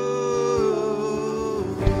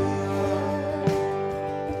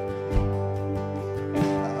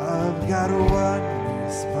 I've got one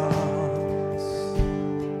response.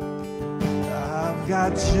 I've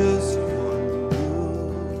got just one move.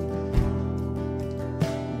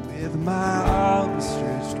 With my arms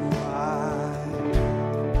stretched wide,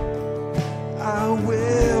 I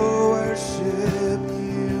will worship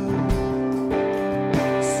you.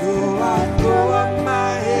 So I throw up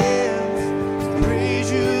my hands to praise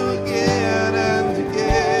you again and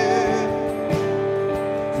again.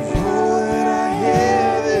 'Cause all that I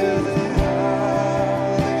have is a hallelujah,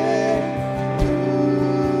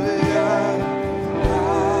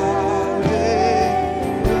 hallelujah.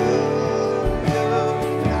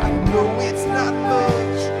 I know it's not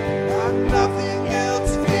much, I've nothing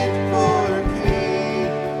else fit for a king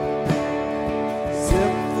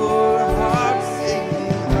except for a heart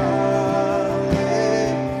singing hallelujah,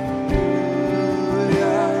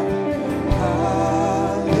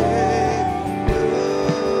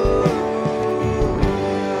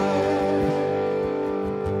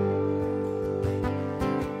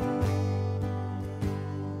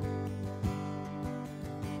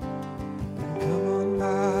 Come on,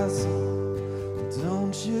 my soul,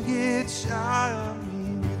 don't you get shy on me.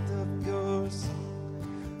 Lift up your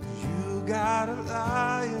song, 'cause you got a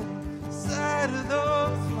lion inside of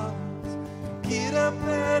those lungs. Get up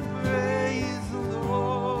and praise the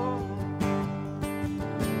Lord.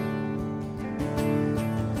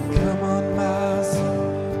 Come on, my soul,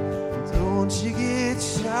 don't you get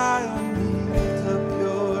shy on me. Lift up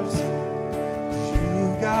your song, 'cause you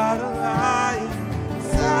got a lion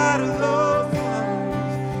inside of those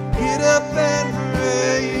lungs. Get up and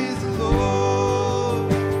praise the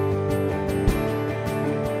Lord.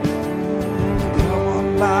 Come on,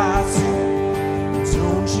 my soul,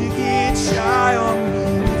 don't you get shy on me.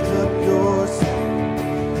 Lift up your song,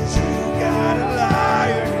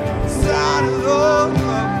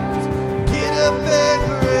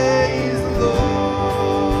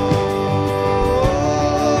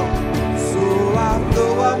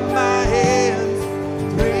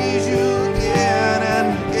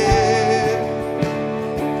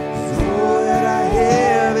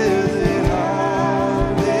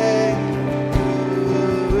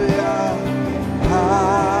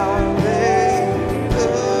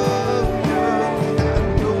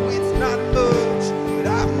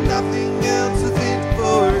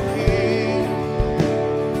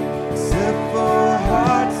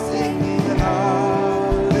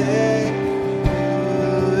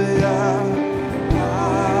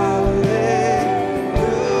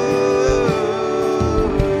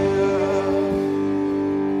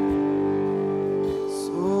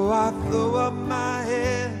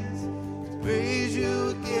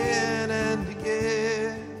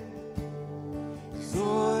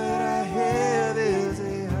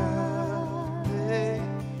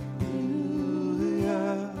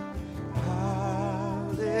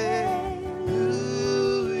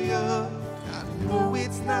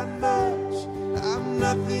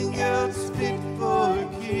 nothing else fit for a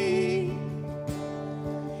king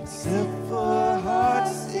except for a heart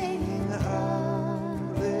singing hallelujah,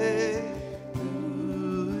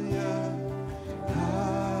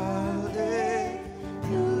 hallelujah.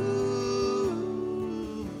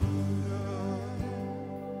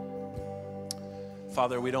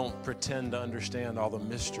 Father, we don't pretend to understand all the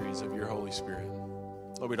mysteries of your Holy Spirit.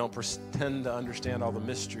 Lord, we don't pretend to understand all the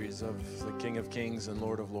mysteries of the King of Kings and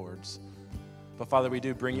Lord of Lords. But Father, we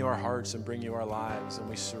do bring you our hearts and bring you our lives, and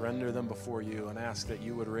we surrender them before you and ask that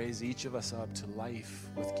you would raise each of us up to life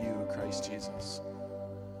with you, Christ Jesus.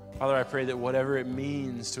 Father, I pray that whatever it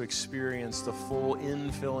means to experience the full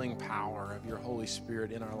infilling power of your Holy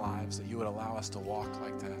Spirit in our lives, that you would allow us to walk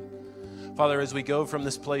like that. Father, as we go from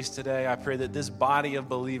this place today, I pray that this body of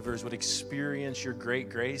believers would experience your great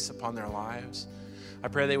grace upon their lives. I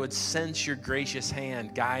pray they would sense your gracious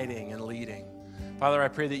hand guiding and leading. Father, I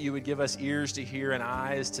pray that you would give us ears to hear and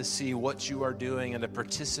eyes to see what you are doing and to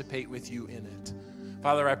participate with you in it.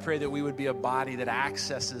 Father, I pray that we would be a body that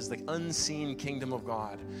accesses the unseen kingdom of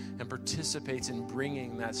God and participates in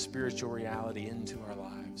bringing that spiritual reality into our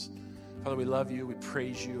lives. Father, we love you, we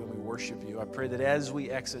praise you, and we worship you. I pray that as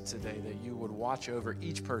we exit today, that you would watch over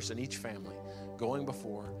each person, each family, going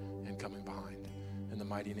before and coming behind. In the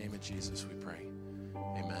mighty name of Jesus, we pray.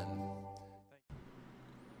 Amen.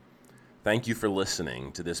 Thank you for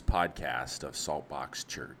listening to this podcast of Saltbox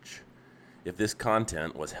Church. If this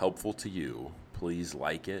content was helpful to you, please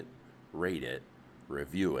like it, rate it,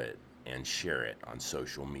 review it, and share it on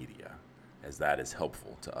social media, as that is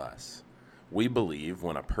helpful to us. We believe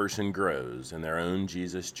when a person grows in their own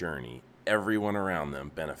Jesus journey, everyone around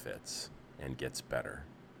them benefits and gets better.